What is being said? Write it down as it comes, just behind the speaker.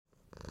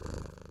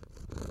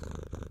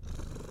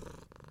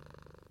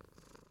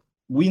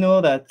we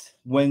know that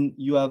when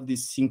you have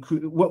this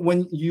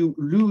when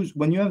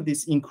you have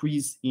this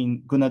increase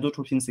in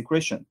gonadotropin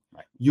secretion,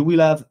 right, you will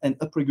have an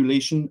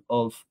upregulation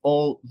of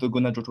all the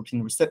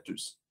gonadotropin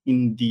receptors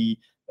in the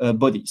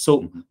body.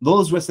 So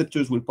those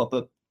receptors will pop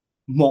up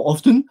more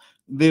often.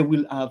 They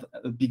will have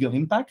a bigger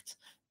impact.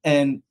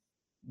 And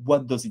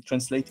what does it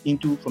translate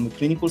into from a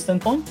clinical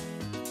standpoint?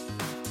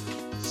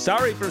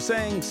 Sorry for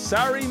Saying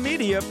Sorry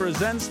Media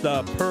presents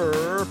the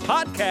Purr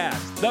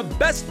Podcast, the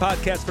best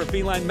podcast for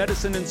feline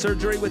medicine and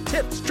surgery with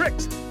tips,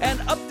 tricks, and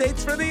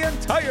updates for the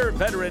entire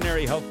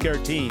veterinary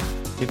healthcare team.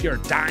 If you're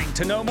dying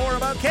to know more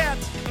about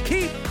cats,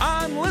 keep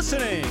on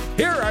listening.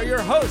 Here are your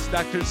hosts,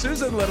 Dr.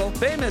 Susan Little,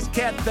 famous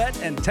cat vet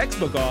and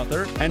textbook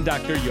author, and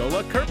Dr.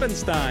 Yola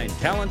Kerpenstein,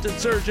 talented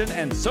surgeon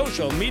and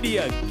social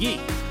media geek.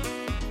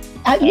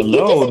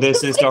 Hello,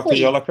 this is Dr.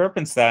 Yola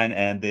Kerpenstein,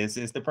 and this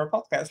is the Purr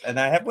Podcast, and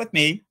I have with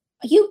me...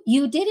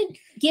 You didn't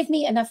give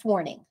me enough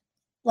warning.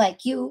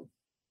 Like you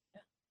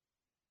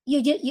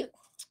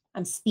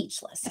I'm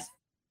speechless.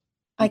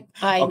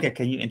 Okay,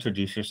 can you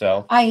introduce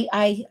yourself?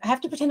 I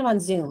have to pretend I'm on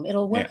Zoom.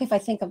 It'll work if I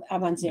think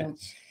I'm on Zoom.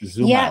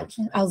 Zoom out.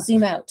 I'll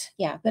zoom out.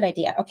 Yeah, good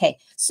idea. Okay,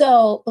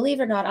 so believe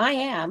it or not, I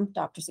am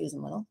Dr.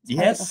 Susan Little.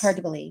 Yes. Hard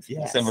to believe.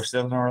 Yes, and we're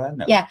still in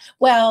Orlando. Yeah,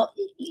 well,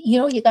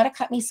 you got to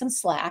cut me some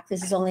slack.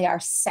 This is only our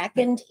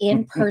second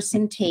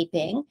in-person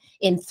taping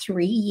in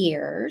 3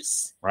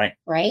 years. Right.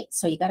 Right?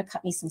 So you got to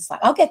cut me some slack.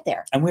 I'll get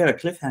there. And we had a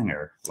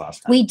cliffhanger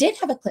last time. We did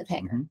have a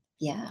cliffhanger.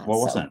 Yeah. What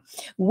was that?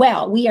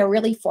 Well, we are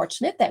really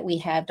fortunate that we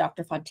have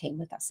Dr. Fontaine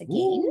with us again.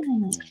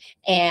 Ooh.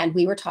 And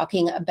we were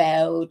talking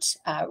about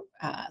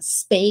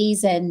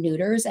spays and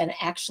neuters, and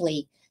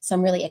actually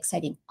some really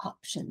exciting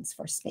options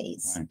for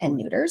spays and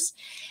neuters.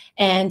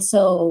 And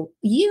so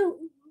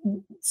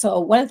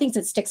one of the things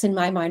that sticks in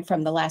my mind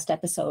from the last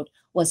episode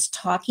was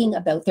talking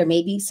about there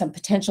may be some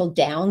potential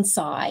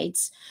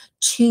downsides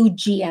to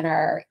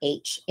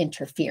GnRH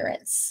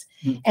interference.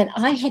 And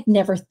I had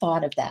never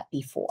thought of that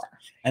before.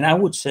 And I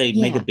would say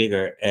make it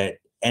bigger at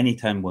any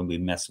time when we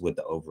mess with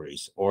the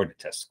ovaries or the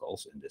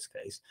testicles in this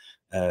case.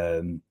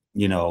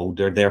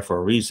 They're there for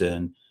a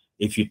reason.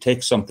 If you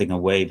take something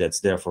away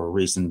that's there for a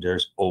reason,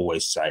 there's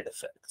always side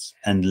effects.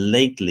 And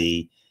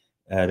lately,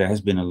 there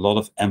has been a lot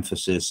of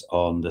emphasis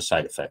on the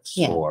side effects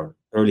for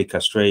early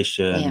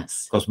castration,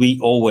 because we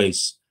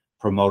always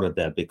promoted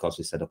that because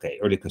we said, okay,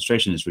 early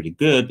castration is really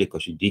good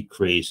because you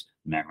decrease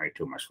mammary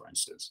tumors, for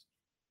instance.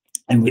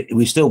 And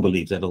we still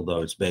believe that,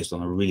 although it's based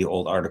on a really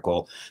old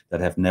article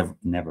that have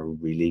never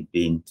really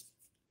been,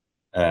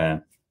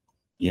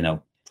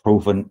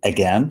 proven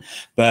again.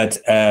 But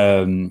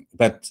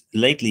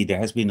lately there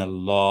has been a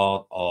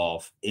lot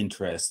of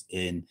interest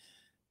in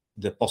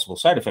the possible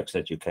side effects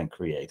that you can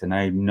create. And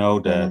I know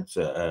that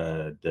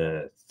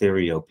the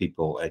Therio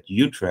people at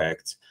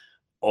Utrecht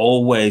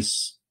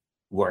always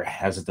were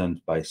hesitant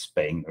by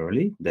spaying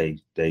early. They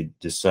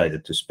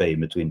decided to spay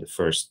between the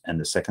first and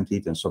the second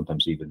heat, and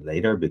sometimes even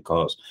later,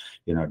 because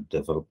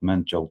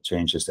developmental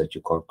changes that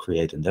you can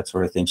create and that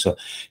sort of thing. So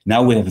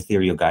now we have a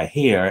Therio guy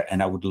here,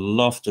 and I would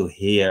love to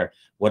hear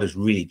what is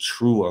really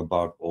true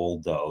about all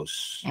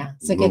those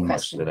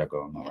rumors that are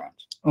going around.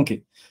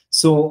 Okay,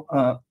 so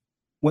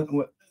when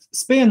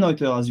spay and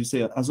neuter, as you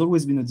say, has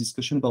always been a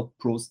discussion about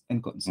pros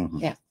and cons.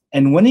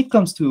 And when it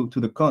comes to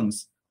the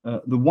cons,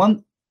 the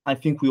one I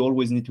think we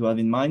always need to have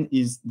in mind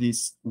is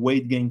this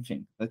weight gain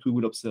thing that we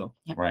would observe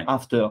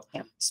after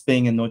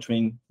spaying and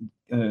neutering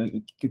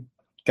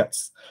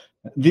cats.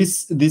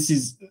 This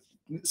is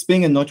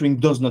spaying and neutering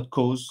does not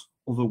cause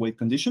overweight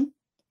condition,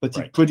 but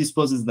it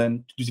predisposes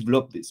them to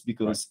develop this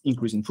because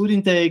increase in food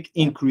intake,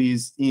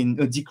 decrease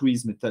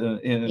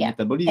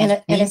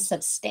metabolism, and a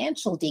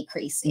substantial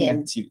decrease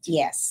in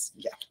activity.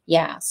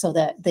 So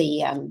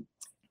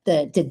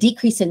the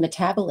decrease in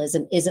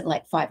metabolism isn't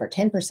like 5 or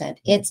 10%.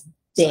 It's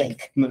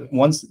big.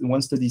 One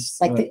study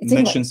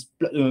mentions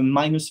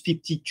minus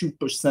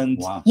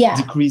 52%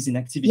 decrease in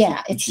activity.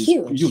 Yeah, it's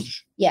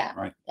huge.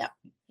 Yeah.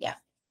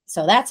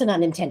 So that's an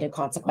unintended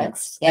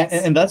consequence. Yes.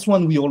 And that's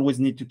one we always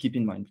need to keep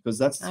in mind, because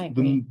that's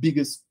the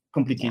biggest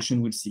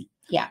complication we'll see.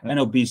 And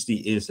obesity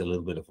is a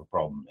little bit of a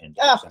problem in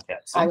dogs and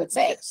cats. I would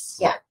say.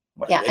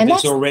 And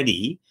it's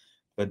already,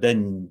 but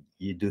then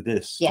you do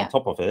this on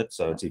top of it,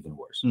 so it's even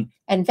worse.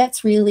 And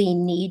vets really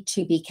need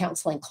to be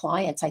counseling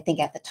clients, I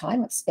think, at the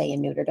time of spay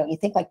and neuter. Don't you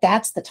think? Like,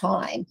 that's the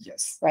time,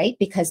 right?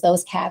 Because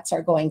those cats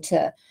are going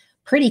to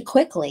pretty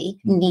quickly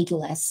need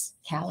less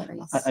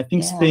calories. I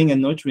think spaying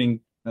and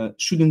neutering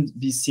shouldn't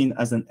be seen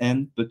as an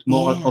end, but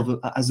more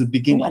as a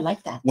beginning. I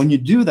like that. When you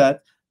do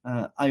that,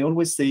 I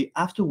always say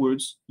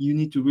afterwards, you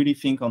need to really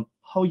think on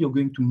how you're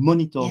going to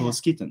monitor those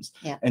kittens.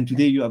 And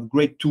today you have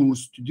great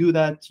tools to do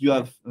that. You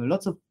have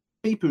lots of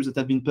papers that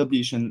have been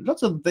published, and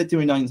lots of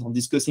veterinarians are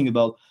discussing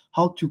about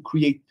how to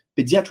create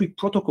pediatric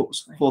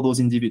protocols for those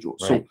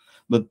individuals. So,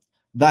 but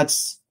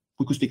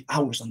we could speak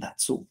hours on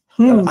that. So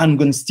I'm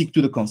going to stick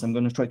to the cons. I'm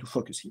going to try to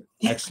focus here.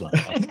 Excellent.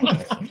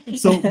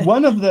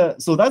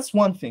 So that's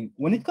one thing.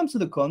 When it comes to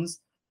the cons,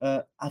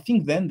 I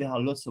think then there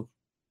are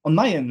on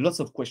my end, lots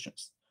of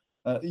questions.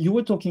 You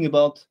were talking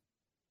about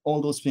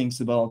all those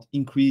things about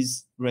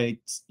increased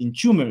rates in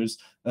tumors,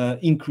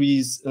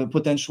 increased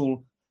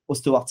potential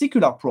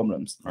osteoarticular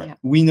problems. Right.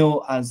 We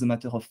know, as a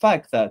matter of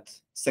fact, that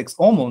sex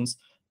hormones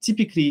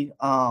typically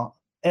are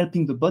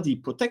helping the body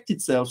protect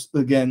itself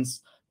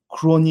against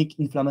chronic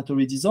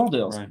inflammatory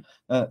disorders.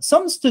 Right.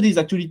 Some studies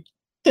actually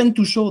tend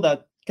to show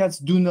that cats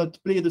do not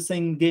play the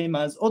same game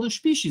as other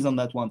species on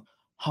that one.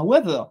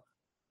 However,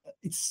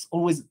 it's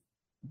always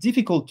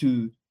difficult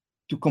to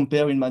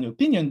compare, in my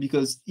opinion,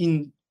 because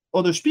in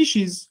other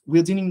species,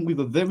 we're dealing with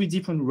a very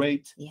different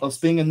rate of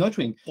spaying and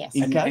neutering. Yes.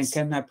 In And cats,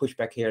 can I push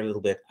back here a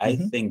little bit? I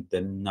think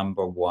the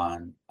number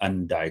one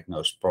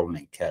undiagnosed problem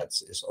in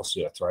cats is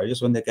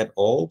osteoarthritis when they get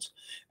old.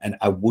 And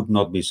I would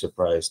not be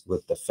surprised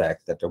with the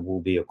fact that there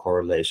will be a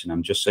correlation.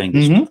 I'm just saying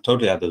this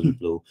totally out of the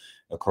blue,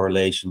 a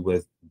correlation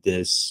with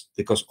this,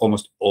 because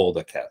almost all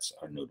the cats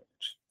are neutered.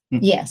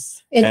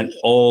 Yes. And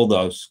all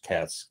those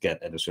cats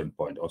get at a certain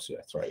point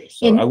osteoarthritis.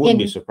 So I wouldn't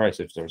be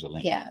surprised if there's a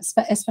link. Yeah,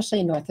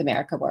 especially in North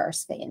America where our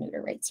spay and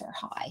neuter rates are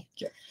high.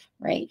 Yeah.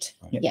 Right.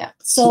 Yeah. Yeah.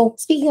 So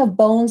speaking of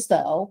bones,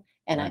 though,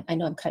 and I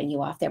know I'm cutting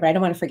you off there, but I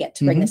don't want to forget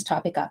to bring this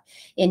topic up.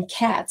 In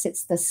cats,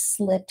 it's the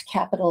slipped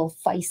capital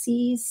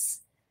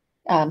physes.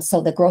 So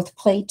the growth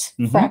plate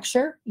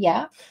fracture.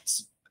 Yeah.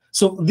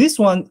 So this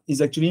one is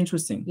actually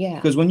interesting. Yeah.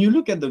 Because when you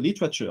look at the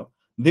literature,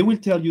 they will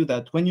tell you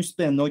that when you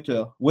spay and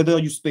neuter, whether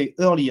you spay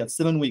early at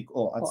 7 weeks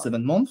or at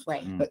 7 months,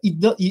 right.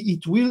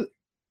 It will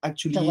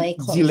actually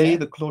delay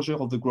the closure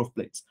of the growth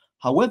plates.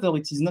 However,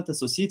 it is not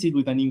associated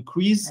with an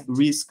increased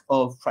risk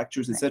of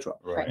fractures, etc.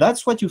 Right.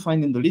 That's what you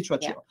find in the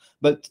literature. Yeah.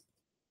 But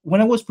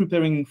when I was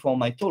preparing for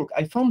my talk,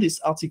 I found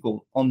this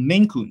article on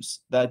Maine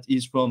Coons that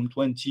is from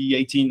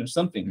 2018 or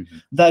something,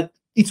 that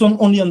it's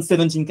only on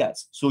 17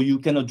 cats, so you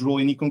cannot draw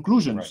any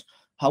conclusions. Right.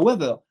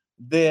 However,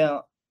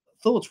 their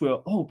thoughts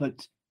were, oh,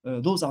 but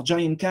those are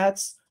giant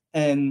cats,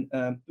 and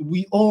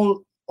we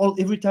all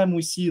every time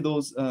we see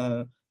those,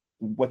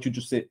 what you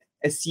just said,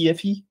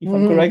 SCFE, if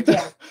I'm correct,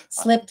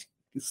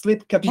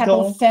 slipped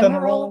capital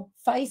femoral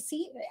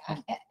physe,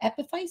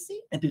 epiphyse,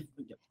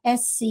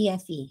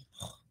 SCFE.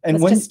 And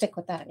Let's just stick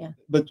with that, yeah.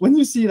 But when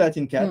you see that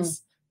in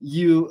cats,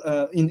 you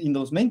in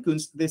those Maine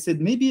Coons, they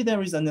said maybe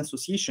there is an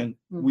association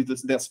with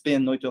their spay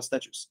and neuter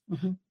status.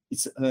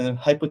 It's a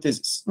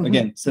hypothesis.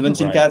 Again,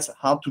 17 cats,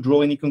 hard to draw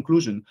any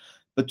conclusion.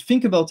 But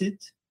think about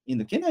it. In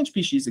the canine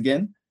species,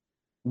 again,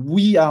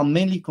 we are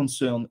mainly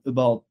concerned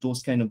about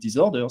those kind of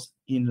disorders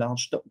in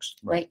large dogs.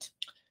 Right.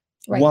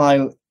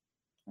 While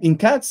in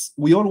cats,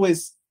 we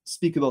always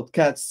speak about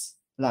cats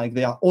like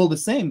they are all the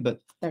same,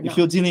 but if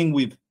you're dealing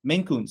with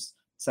Maine Coons,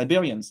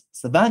 Siberians,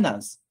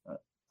 Savannahs,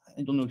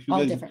 I don't know if you all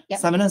guys, different. Yep.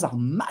 Savannahs are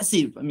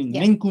massive. I mean,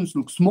 Maine Coons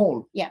look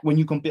small when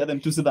you compare them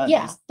to Savannahs.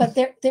 Yeah, but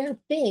they're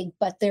big,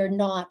 but they're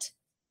not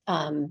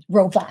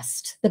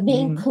robust. The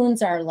Maine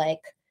Coons are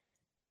like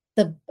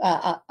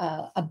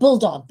a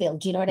bulldog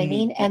build, you know what I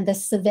mean? And the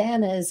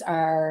Savannahs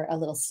are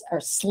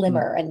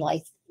slimmer and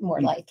more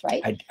lithe,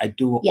 right? I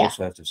do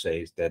also have to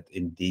say that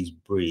in these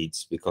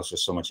breeds, because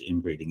there's so much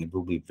inbreeding, it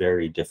will be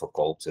very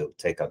difficult to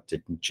take out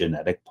the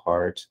genetic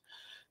part.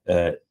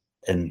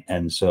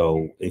 And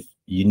so if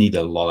you need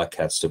a lot of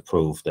cats to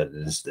prove that it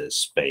is the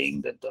spaying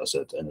that does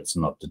it, and it's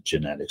not the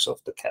genetics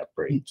of the cat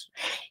breed.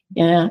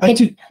 Yeah.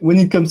 Actually, when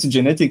it comes to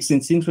genetics,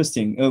 it's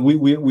interesting.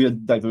 We are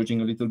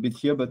diverging a little bit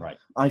here, but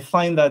I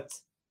find that,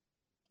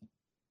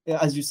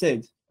 as you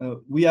said,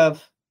 we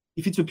have,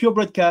 if it's a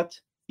purebred cat,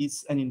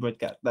 it's an inbred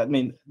cat.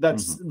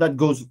 That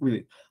goes with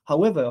it.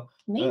 However,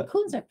 Maine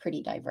Coons are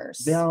pretty diverse.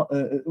 They are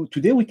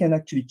today we can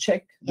actually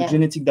check the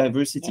genetic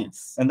diversity,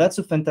 and that's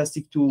a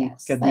fantastic tool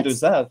cat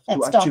breeders have.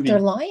 That's to actually, Dr.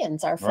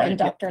 Lyons, our friend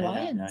Dr.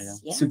 Lyons.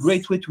 Yes. It's a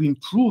great way to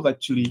improve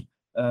actually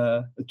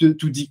to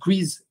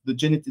decrease the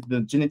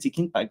genetic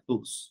impact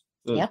those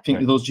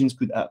those genes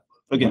could have.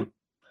 Again,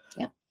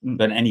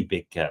 but any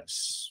big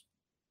cat's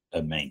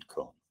a Maine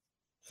Coon.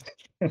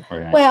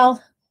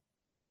 Well.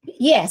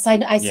 Yes,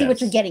 I see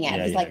what you're getting at.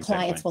 It's like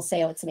clients will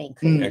say, "Oh, it's a Maine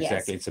Coon."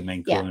 Exactly, it's a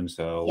Maine Coon.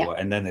 So,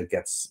 and then it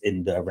gets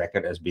in the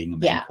record as being a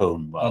Maine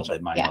Coon. Well, they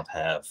might not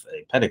have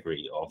a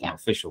pedigree of an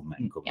official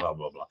Maine Coon. Blah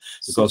blah blah.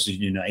 Because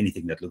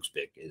anything that looks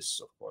big is,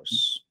 of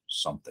course,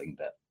 something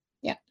that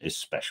is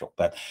special.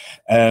 But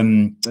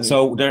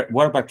so there.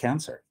 What about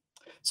cancer?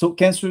 So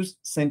cancers,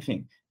 same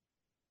thing.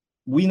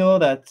 We know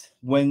that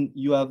when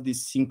you have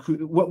this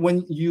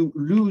when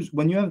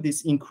you have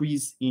this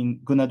increase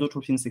in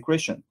gonadotropin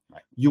secretion,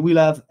 you will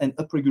have an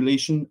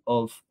upregulation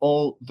of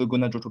all the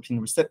gonadotropin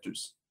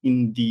receptors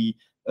in the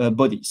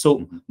body.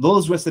 So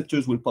those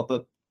receptors will pop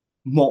up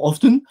more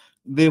often.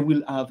 They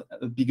will have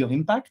a bigger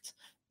impact.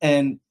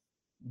 And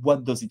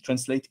what does it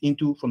translate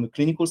into from a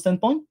clinical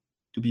standpoint?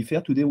 To be fair,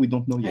 today we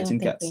don't know yet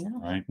in cats.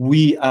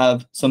 We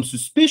have some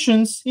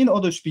suspicions in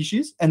other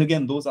species, and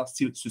again, those are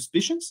still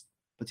suspicions.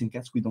 But in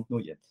cats, we don't know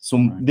yet. So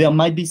there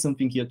might be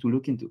something here to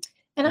look into.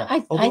 And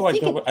I thought it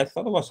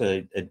was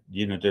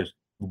there's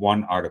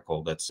one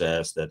article that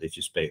says that if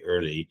you spay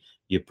early,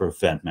 you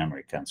prevent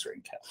mammary cancer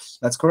in cats.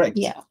 That's correct.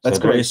 Yeah, that's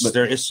so correct.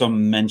 There is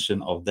some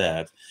mention of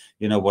that.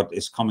 What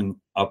is coming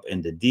up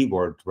in the D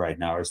word right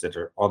now is that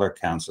there are other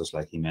cancers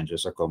like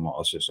hemangiosarcoma,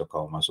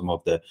 osteosarcoma, some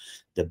of the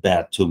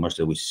bad tumors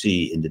that we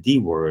see in the D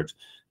word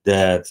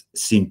that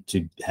seem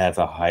to have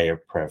a higher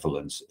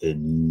prevalence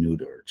in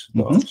neutered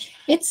dogs.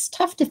 It's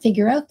tough to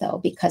figure out though,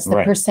 because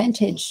the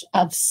percentage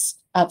of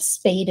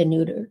spayed and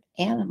neutered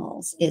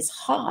animals is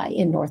high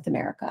in North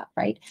America,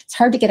 right? It's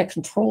hard to get a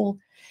control.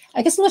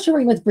 I guess unless you're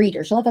working with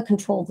breeders, you'll have a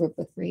control group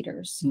with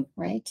breeders,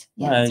 right?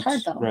 Yeah, right, it's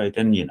hard though. Right,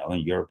 and in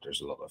Europe there's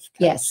a lot of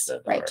cats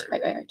that right.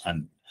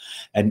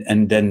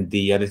 And then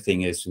the other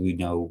thing is, we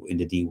know in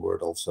the D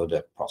word also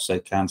that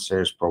prostate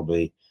cancer is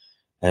probably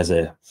has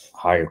a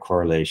higher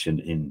correlation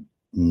in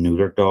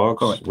neutered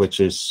dogs, which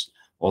is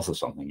also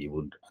something you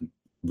would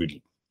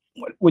really.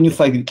 When you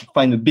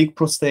find a big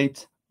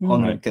prostate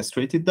on a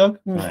castrated dog,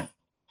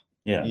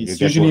 yeah, it's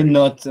usually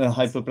not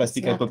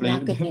hyperplastic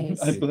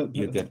hypoplasia.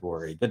 You get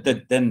worried, but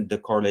then the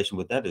correlation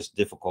with that is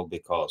difficult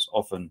because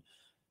often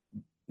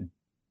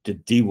the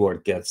D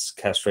word gets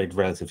castrated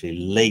relatively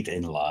late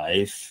in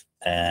life,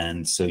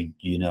 and so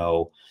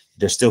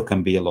there still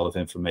can be a lot of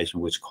inflammation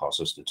which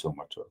causes the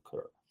tumor to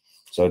occur.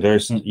 So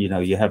there's,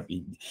 you have,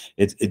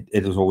 it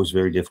is always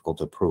very difficult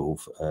to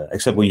prove,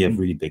 except when you have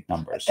really big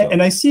numbers. So.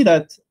 And I see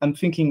that. I'm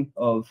thinking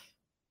of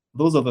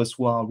those of us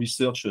who are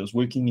researchers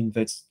working in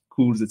vet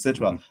schools,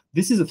 etc.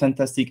 This is a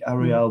fantastic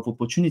area of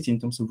opportunity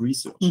in terms of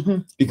research,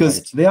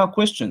 because there are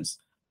questions.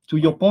 To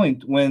your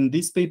point, when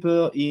this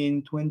paper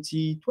in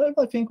 2012,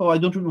 I think, or I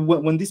don't remember,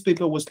 when this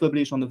paper was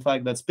published on the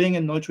fact that spaying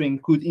and neutering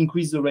could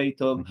increase the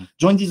rate of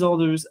joint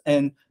disorders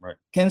and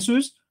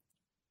cancers,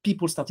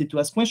 people started to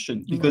ask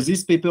questions because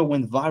this paper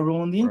went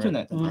viral on the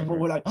internet. And people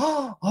were like,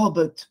 oh,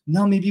 but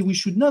now maybe we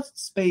should not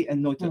spay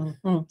and neuter.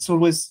 It's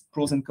always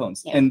pros and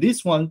cons. And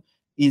this one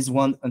is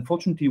one,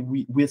 unfortunately,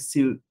 we're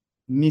still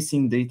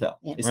missing data,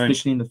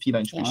 especially in the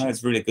feline species.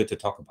 It's really good to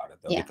talk about it,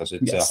 though, because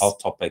it's a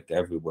hot topic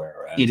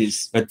everywhere. It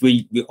is. But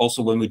we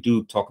also, when we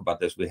do talk about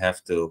this, we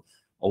have to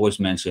always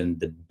mention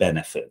the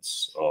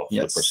benefits of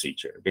the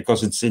procedure,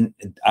 because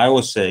I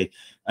always say,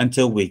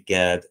 until we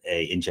get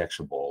a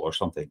injectable or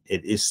something,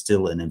 it is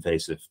still an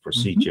invasive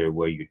procedure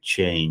where you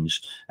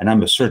change, and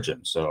I'm a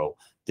surgeon, so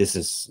this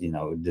is,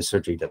 the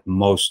surgery that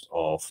most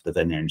of the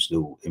veterinarians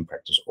do in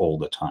practice all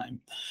the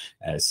time.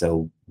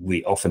 So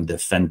we often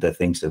defend the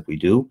things that we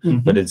do,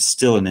 but it's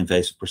still an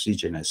invasive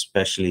procedure, and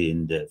especially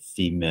in the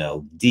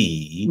female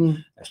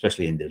D,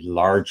 especially in the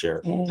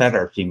larger,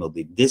 better female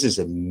D, this is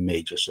a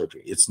major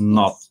surgery. It's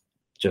not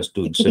just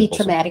doing simple. It can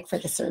be traumatic for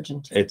the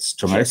surgeon too. It's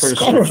traumatic for the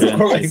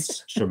surgeon.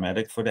 It's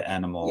traumatic for the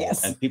animal,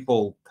 and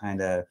people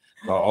kind of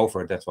go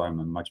over it. That's why I'm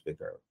a much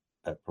bigger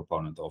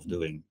proponent of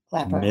doing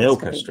male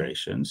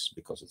castrations,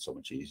 because it's so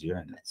much easier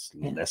and it's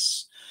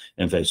less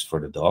invasive for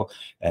the dog,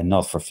 and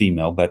not for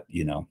female. But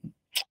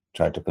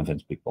try to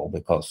convince people,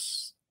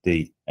 because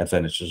the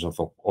advantages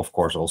of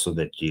course also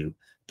that you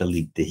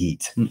delete the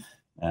heat,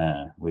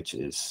 which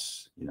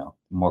is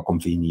more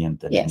convenient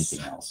than anything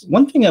else.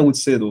 One thing I would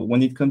say though,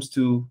 when it comes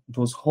to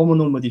those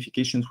hormonal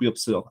modifications we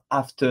observe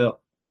after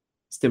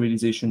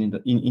sterilization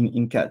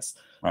in cats,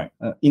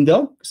 in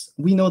dogs,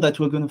 we know that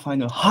we're going to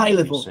find a high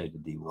level.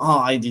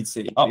 I did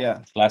say it.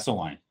 Glass of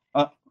wine.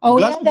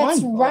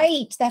 That's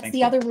right. That's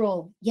the other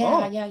rule.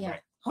 Yeah.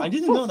 I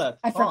didn't know that.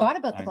 I forgot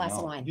about the glass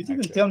of wine. You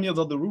didn't tell me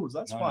about the rules.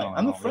 That's fine.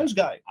 I'm a French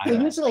guy. We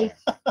usually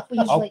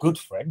good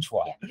French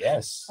wine.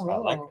 Yes, I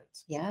like it.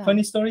 Yeah.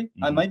 Funny story.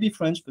 I might be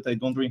French, but I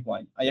don't drink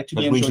wine. I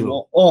actually enjoy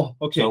more. Oh,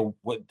 okay. So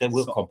then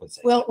we'll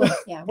compensate. We'll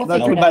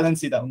that will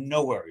balance it out.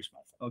 No worries,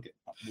 my friend. Okay.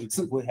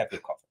 We'll have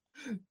your coffee.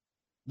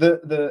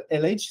 The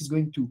LH is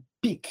going to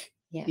peak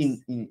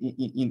in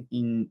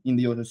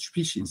the other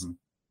species,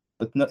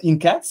 but not in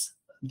cats.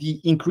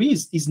 The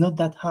increase is not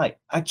that high.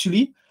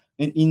 Actually,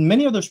 in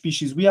many other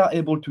species, we are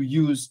able to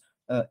use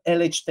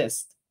LH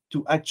test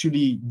to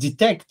actually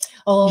detect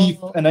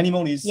if an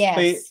animal is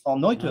spayed or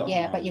neutered.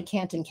 Yeah, but you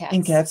can't in cats.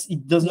 In cats,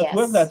 it does not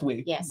work that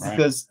way. Yes.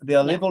 Because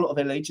their level of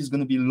LH is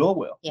going to be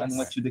lower than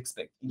what you'd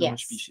expect in other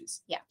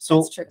species. Yeah,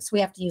 that's true. So we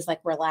have to use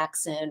like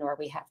relaxin, or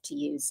we have to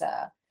use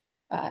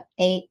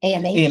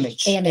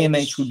AMH.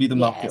 AMH would be the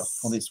marker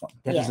for this one.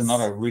 That is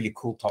another really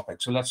cool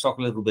topic. So let's talk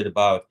a little bit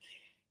about,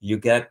 you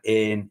get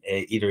in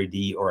either a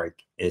D or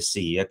a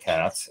C, a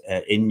cat,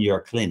 in your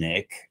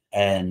clinic,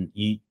 and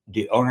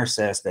the owner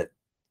says that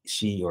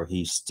she or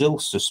he still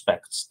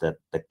suspects that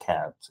the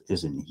cat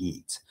is in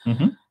heat,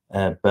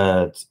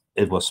 but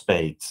it was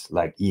spayed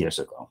like years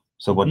ago.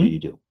 So what do you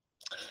do?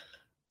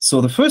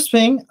 So the first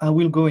thing, I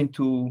will go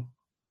into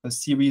a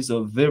series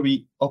of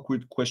very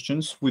awkward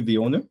questions with the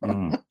owner.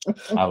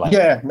 I like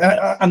it.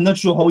 I'm not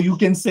sure how you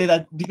can say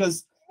that,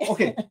 because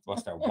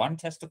was there one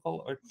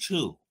testicle or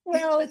two?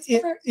 Well,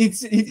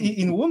 it's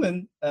in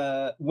women,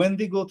 when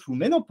they go through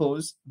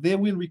menopause, they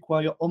will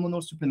require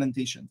hormonal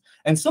supplementation,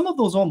 and some of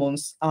those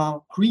hormones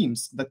are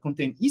creams that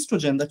contain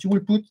estrogen that you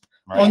will put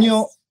on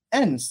your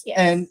hands,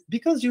 and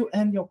because you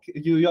have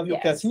your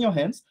cats in your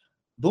hands,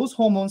 those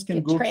hormones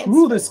can go transfer.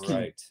 through the skin.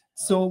 Right.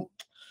 So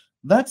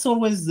that's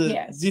always the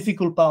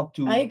difficult part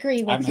to. I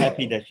agree with I'm you.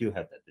 happy that you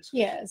have that discussion.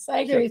 Yes, I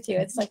agree with you.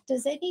 It's like,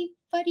 does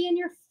anybody in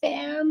your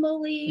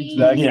family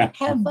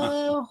Exactly. have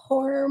a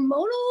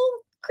hormonal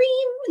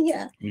cream?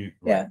 Yeah. Right.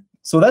 Yeah.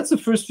 So that's the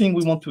first thing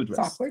we want to It's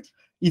address. awkward.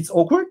 It's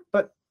awkward,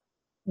 but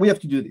we have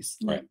to do this.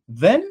 Right.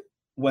 Then,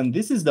 when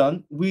this is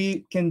done,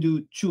 we can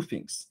do two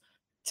things.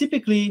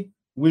 Typically,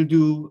 we'll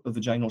do a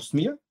vaginal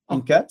smear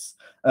in cats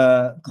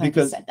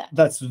because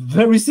that's a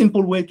very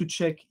simple way to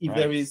check if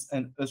there is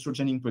an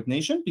estrogen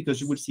impregnation, because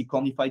you will see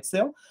cornified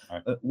cell.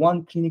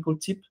 One clinical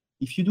tip: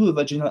 if you do a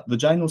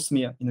vaginal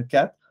smear in a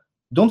cat,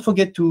 don't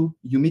forget to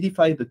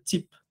humidify the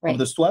tip of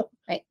the swab,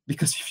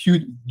 because if you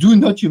do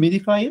not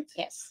humidify it,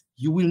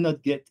 you will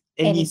not get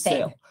any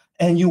cell,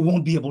 and you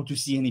won't be able to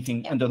see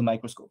anything under the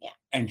microscope.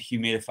 And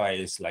humidify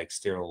is like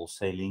sterile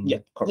saline. Yeah,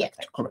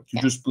 correct. You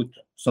just put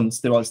some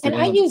sterile. And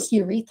I use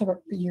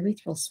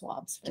urethral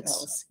swabs for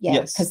those.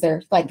 Yeah, because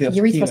they're like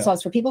urethral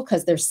swabs for people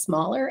because they're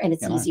smaller and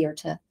it's easier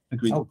to.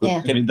 Agreed.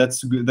 I mean,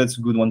 that's good. That's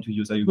a good one to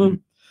use. I agree.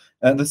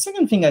 The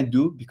second thing I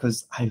do,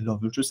 because I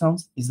love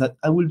ultrasounds, is that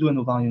I will do an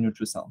ovarian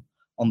ultrasound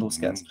on those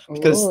cats,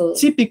 because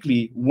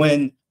typically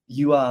when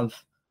you have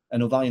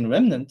an ovarian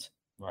remnant,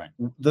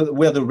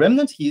 where the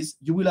remnant is,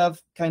 you will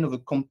have kind of a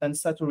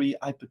compensatory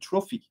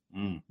hypertrophy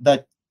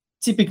that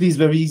typically is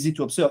very easy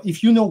to observe.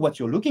 If you know what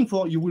you're looking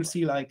for, you will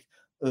see like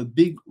a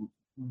big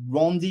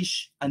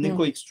roundish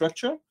anechoic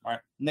structure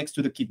next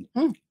to the kidney.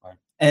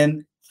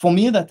 And for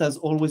me, that has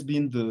always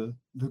been the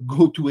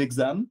go-to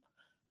exam.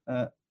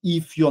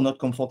 If you're not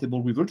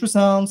comfortable with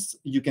ultrasounds,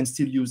 you can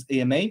still use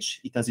AMH.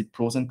 It has its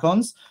pros and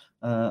cons.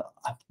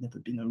 I've never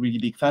been a really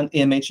big fan.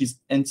 AMH is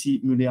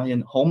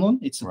anti-Mullerian hormone.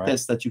 It's a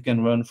test that you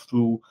can run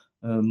through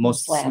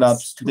most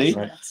labs today.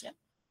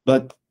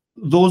 But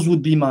those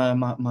would be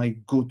my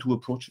go-to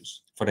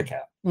approaches for the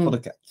cat. For the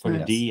cat. For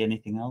the D,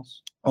 anything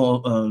else?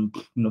 Or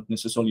not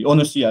necessarily.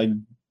 Honestly, I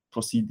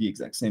proceed the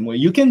exact same way.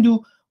 You can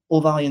do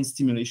ovarian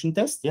stimulation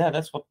test. Yeah,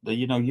 that's what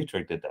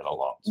Utrecht did that a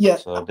lot. Yeah.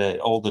 So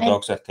all the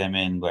dogs that came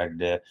in where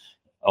the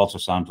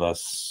ultrasound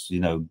was,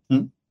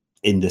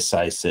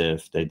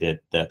 indecisive, they did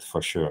that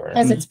for sure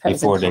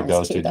before they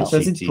go to the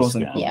CT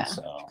scan.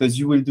 Because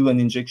you will do an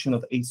injection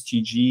of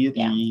HCG,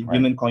 the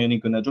human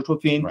chorionic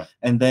gonadotropin,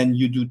 and then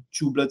you do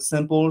 2 blood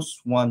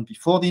samples, one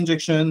before the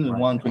injection,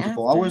 one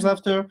 24 hours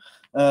after.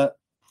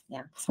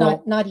 It's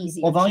not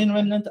easy. Ovarian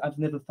remnant, I've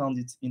never found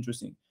it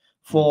interesting.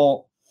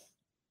 For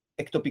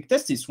ectopic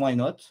testis, why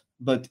not?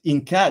 But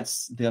in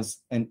cats, there's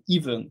an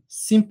even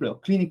simpler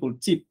clinical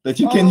tip that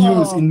you can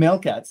use in male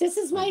cats. This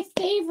is my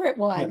favorite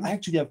one. I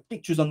actually have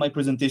pictures on my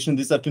presentation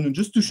this afternoon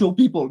just to show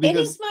people. It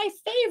is my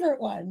favorite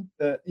one.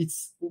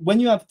 It's when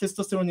you have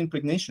testosterone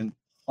impregnation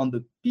on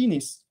the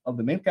penis of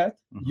the male cat,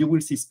 you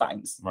will see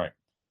spines.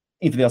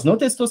 If there's no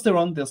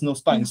testosterone, there's no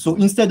spine. So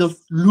instead of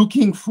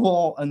looking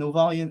for an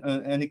ovarian,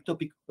 an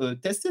ectopic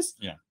testis,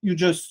 you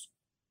just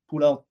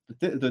pull out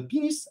the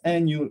penis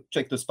and you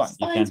check the spine.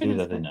 You can't do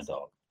that in a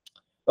dog.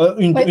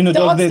 In a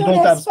dog, they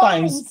don't have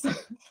spines.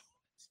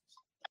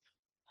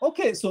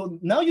 Okay, so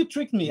now you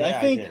tricked me. I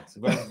think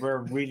we're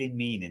really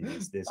mean in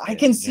this. I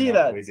can see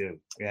that. We do.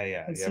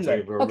 Yeah.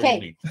 We're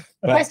okay.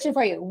 Question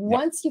for you: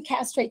 once you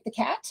castrate the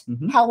cat,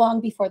 how long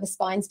before the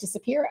spines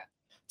disappear?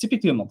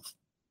 Typically a month,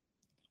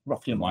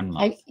 roughly a month.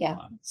 1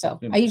 month. So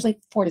I usually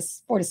 4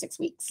 to 6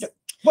 weeks.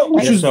 Well,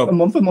 which is a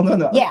month and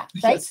a half. Yeah,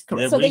 right.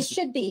 So they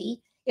should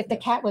be. If the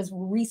cat was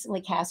recently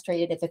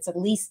castrated, if it's at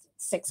least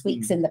 6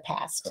 weeks in the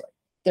past,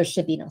 there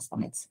should be no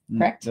spines,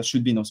 correct? There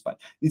should be no spine.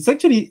 It's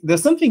actually,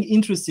 there's something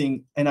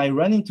interesting, and I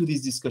run into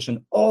this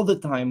discussion all the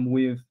time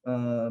with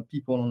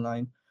people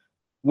online.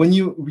 When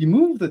you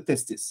remove the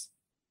testis,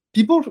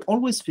 people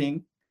always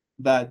think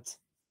that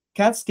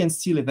cats can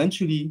still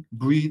eventually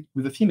breed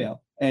with a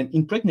female and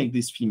impregnate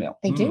this female.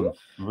 They do?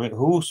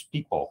 Who's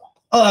people?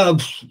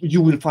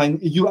 You will find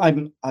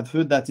I've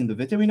heard that in the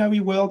veterinary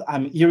world.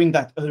 I'm hearing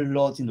that a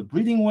lot in the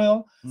breeding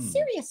world.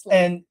 Seriously.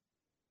 And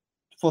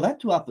for that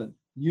to happen,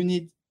 you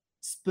need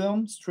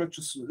sperm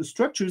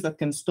structures that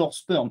can store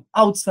sperm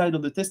outside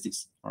of the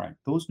testis.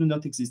 Those do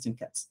not exist in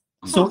cats.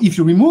 So if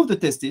you remove the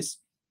testis,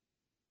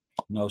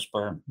 no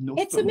sperm.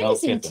 It's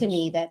amazing to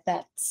me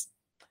that's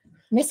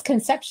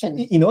misconception.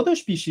 In other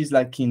species,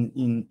 like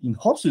in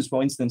horses,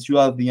 for instance, you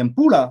have the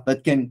ampulla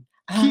that can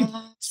keep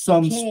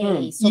some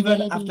sperm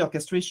even after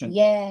castration.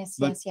 Yes.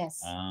 But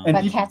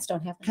cats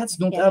don't have that. Cats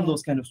don't have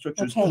those kind of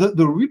structures.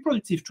 The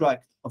reproductive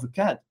tract of a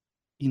cat,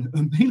 in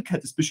a male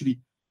cat especially,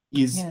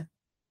 is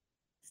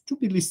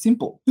stupidly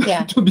simple.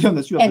 To be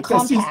honest, you have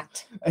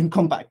compact. And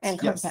compact.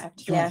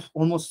 You have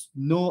almost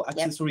no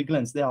accessory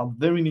glands. They are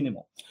very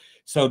minimal.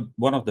 So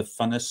one of the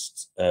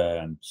funnest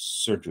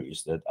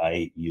surgeries that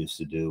I used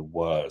to do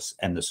was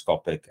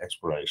endoscopic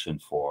exploration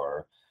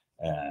for,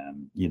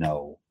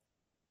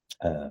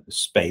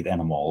 spayed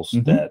animals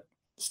that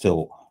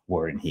still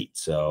were in heat.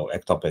 So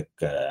ectopic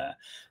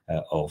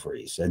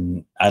ovaries.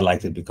 And I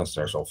liked it because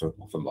there's also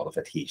a lot of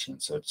adhesion.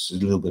 So it's a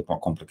little bit more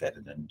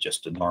complicated than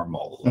just a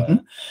normal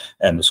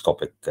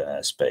endoscopic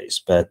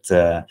space. But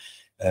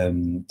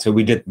So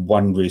we did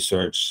one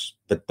research,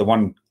 but the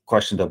one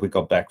question that we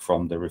got back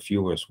from the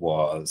reviewers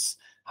was,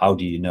 how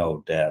do you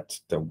know that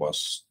there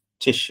was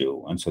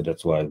tissue? And so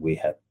that's why we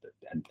had,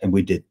 and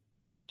we did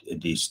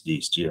these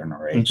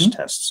GnRH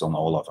tests on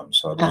all of them.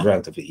 So it was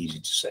relatively easy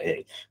to say,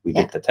 hey, we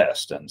did the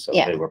test. And so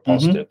they were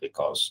positive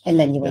because and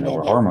then you went there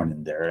were hormone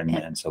in there.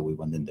 And so we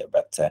went in there.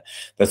 But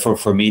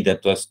for me,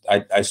 that was,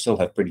 I still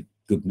have pretty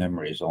good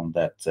memories on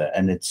that.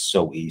 And it's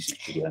so easy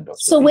to do endoscopy.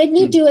 So when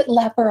you do it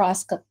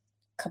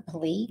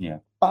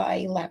laparoscopically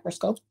by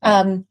laparoscope,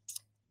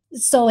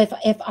 so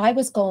if I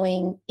was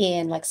going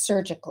in like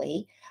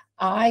surgically,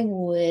 I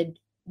would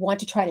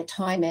want to try to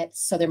time it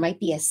so there might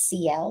be a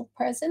CL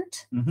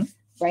present,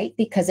 right?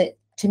 Because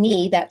to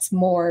me, that's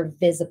more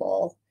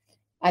visible.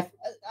 I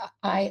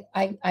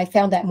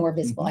found that more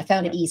visible. I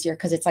found it easier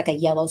because it's like a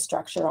yellow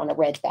structure on a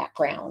red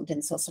background,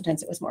 and so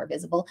sometimes it was more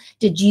visible.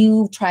 Did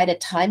you try to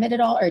time it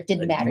at all, or it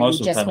didn't matter? Most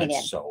you of the just time went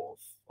it's in. so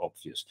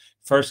obvious.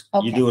 First,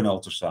 you do an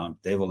ultrasound.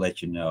 They will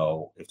let you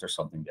know if there's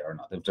something there or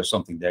not. If there's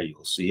something there, you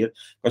will see it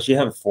because you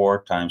have a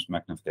 4 times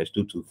magnification,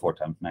 2 to 4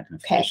 times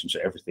magnification, so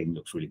everything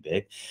looks really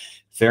big.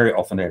 Very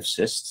often they have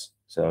cysts,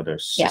 so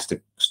there's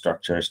cystic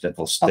structures that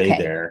will stay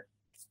there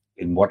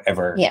in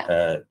whatever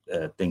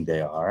thing they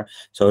are.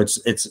 So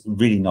it's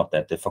really not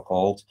that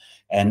difficult.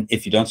 And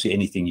if you don't see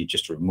anything, you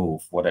just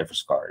remove whatever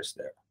scar is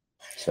there.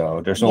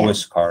 So there's always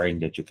scarring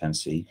that you can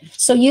see.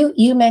 So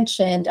you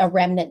mentioned a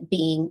remnant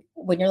being,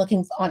 when you're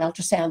looking on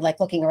ultrasound, like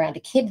looking around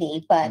a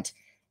kidney, but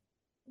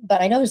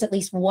I know there's at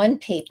least one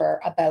paper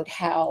about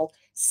how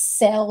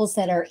cells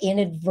that are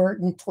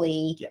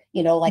inadvertently,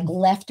 like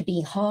left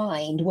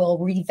behind will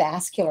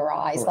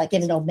revascularize, like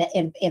in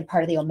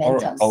part of the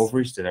omentum. Or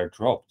ovaries that are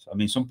dropped. I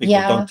mean, some people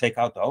don't take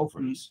out the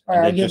ovaries,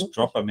 and they just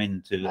drop them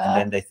into, and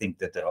then they think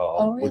that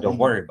we don't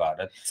worry about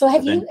it. So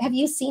have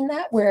you seen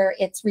that where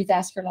it's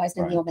revascularized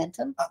in the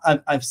omentum?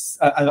 I've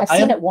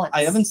seen it once.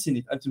 I haven't seen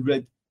it. I've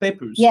read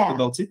papers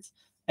about it,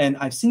 and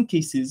I've seen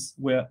cases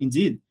where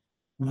indeed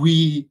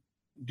we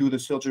do the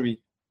surgery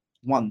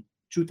 1-2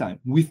 times.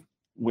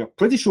 We're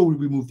pretty sure we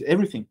removed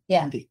everything,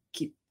 and they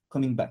keep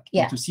coming back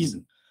into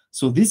season.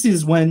 So this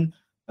is when,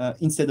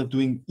 instead of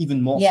doing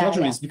even more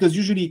surgeries, because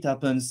usually it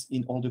happens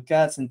in older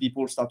cats, and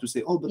people start to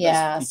say, "Oh, but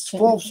it's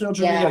 4th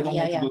surgery. I don't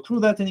want to go through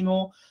that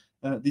anymore."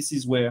 This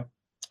is where.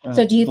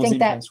 So do you think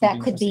that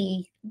could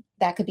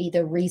be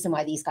the reason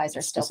why these guys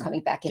are still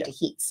coming back into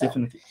heat? So,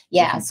 definitely.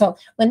 So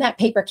when that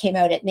paper came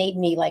out, it made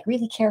me like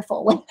really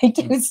careful when I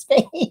do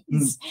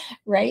space,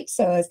 right?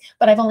 So,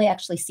 but I've only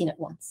actually seen it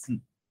once.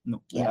 No,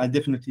 I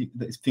definitely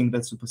think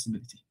that's a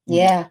possibility.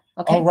 Yeah.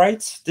 Okay. All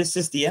right. This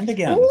is the end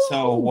again. Ooh.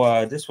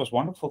 So this was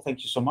wonderful.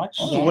 Thank you so much.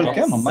 You're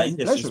welcome.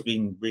 This has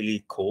been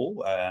really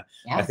cool. I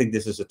think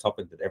this is a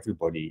topic that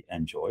everybody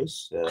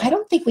enjoys. I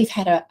don't think we've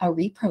had a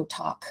repro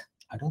talk.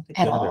 I don't think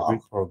we have a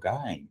repro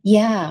guy.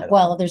 Yeah.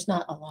 Well, there's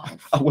not a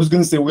lot. I was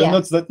going to say we're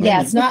not that many.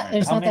 Yeah, it's not.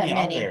 There's not that many.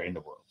 How many are there in the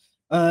world?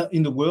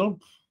 In the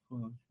world,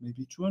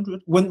 maybe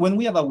 200. When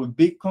we have our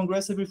big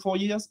congress every 4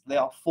 years,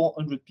 there are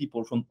 400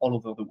 people from all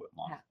over the world.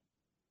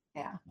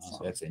 Yeah.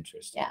 So that's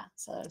interesting. Yeah.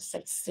 So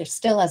there's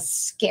still a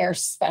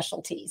scarce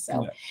specialty.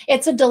 So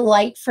it's a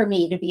delight for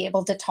me to be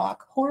able to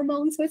talk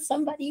hormones with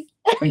somebody.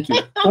 Thank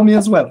you. For me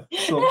as well.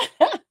 So.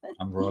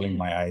 I'm rolling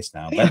my eyes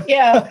now. But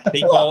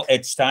people,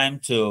 it's time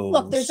to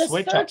look. There's a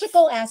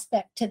surgical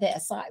aspect to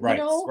this.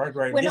 Right.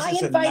 When this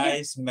is a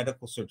nice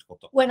medical surgical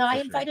talk. When I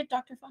invited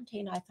Dr.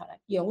 Fontaine, I thought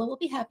Yola will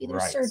be happy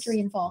there's surgery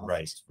involved.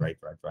 Right.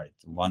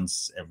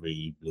 Once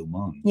every blue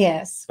moon.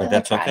 Yes. But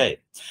that's okay.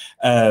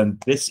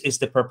 This is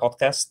the Per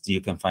Podcast.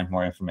 You can find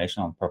more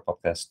information on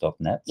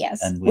perpodcast.net.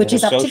 Yes. And which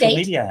is up to date. Social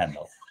media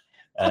handle.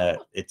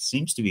 It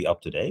seems to be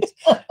up to date.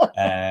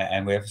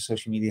 And we have a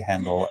social media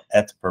handle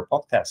at Per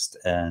Podcast.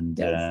 And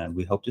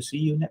we hope to see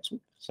you next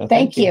week. So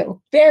thank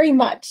you very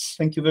much.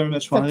 Thank you very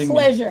much for having me.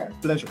 Pleasure.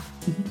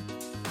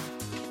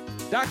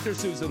 Dr.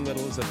 Susan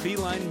Little is a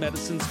feline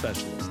medicine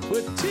specialist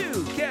with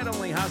 2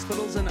 cat-only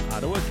hospitals in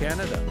Ottawa,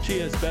 Canada. She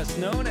is best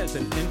known as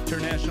an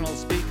international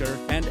speaker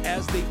and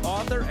as the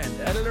author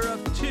and editor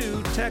of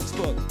 2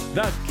 textbooks,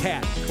 The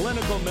Cat,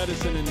 Clinical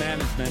Medicine and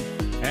Management,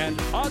 and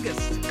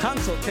August,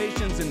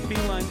 Consultations in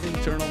Feline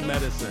Internal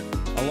Medicine.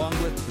 Along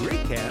with 3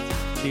 cats,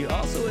 she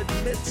also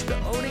admits to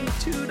owning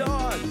 2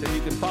 dogs, and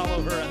you can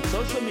follow her on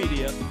social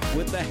media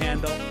with the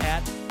handle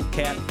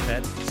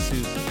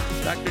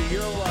 @CatPetSusan. Dr.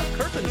 Yola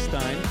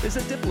Kerpenstein is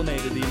a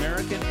diplomate of the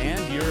American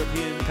and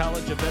European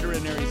College of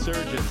Veterinary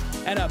Surgeons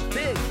and a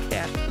big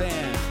cat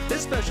fan.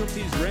 His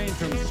specialties range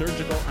from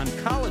surgical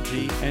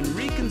oncology and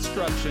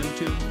reconstruction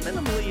to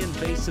minimally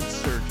invasive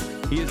surgery.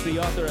 He is the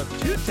author of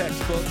 2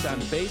 textbooks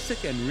on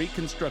basic and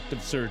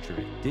reconstructive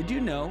surgery. Did you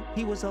know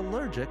he was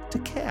allergic to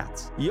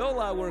cats?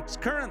 Yola works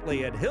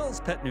currently at Hills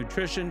Pet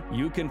Nutrition.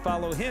 You can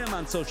follow him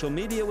on social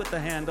media with the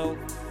handle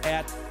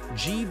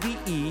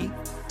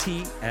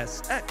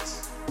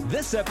 @GVETSX.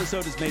 This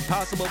episode is made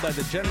possible by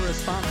the generous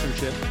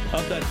sponsorship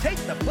of the Take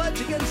the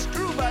Pledge Against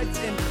Screw Bites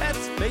in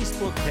Pets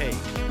Facebook page.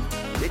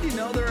 Did you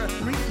know there are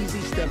 3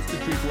 easy steps to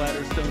treat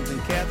bladder stones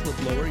in cats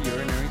with lower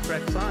urinary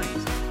tract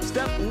signs?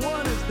 Step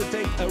 1 is to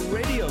take a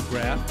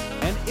radiograph,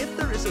 and if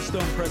there is a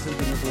stone present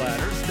in the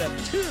bladder, Step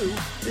 2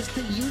 is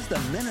to use the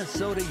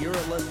Minnesota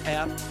Urolith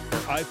app for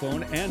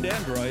iPhone and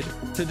Android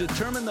to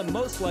determine the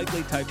most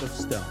likely type of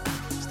stone.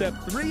 Step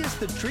 3 is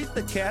to treat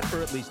the cat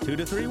for at least 2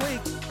 to 3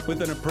 weeks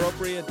with an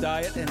appropriate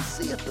diet and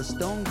see if the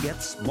stone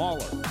gets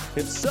smaller.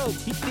 If so,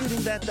 keep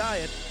feeding that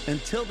diet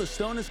until the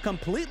stone is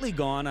completely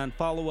gone on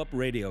follow-up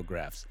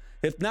radiographs.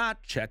 If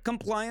not, check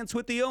compliance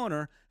with the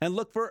owner and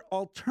look for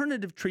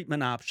alternative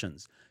treatment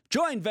options.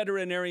 Join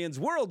veterinarians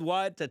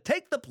worldwide to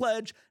take the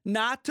pledge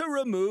not to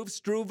remove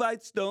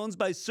struvite stones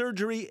by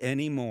surgery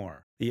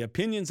anymore. The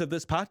opinions of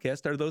this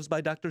podcast are those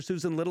by Dr.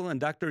 Susan Little and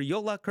Dr.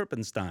 Yola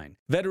Kerpenstein.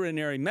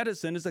 Veterinary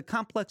medicine is a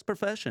complex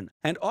profession,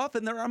 and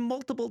often there are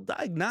multiple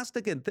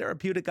diagnostic and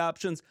therapeutic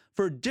options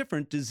for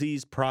different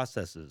disease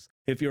processes.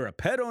 If you're a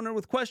pet owner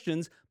with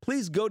questions,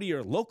 please go to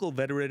your local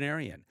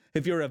veterinarian.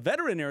 If you're a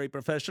veterinary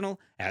professional,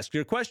 ask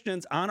your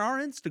questions on our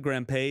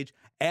Instagram page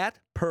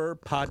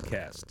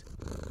 @PerPodcast.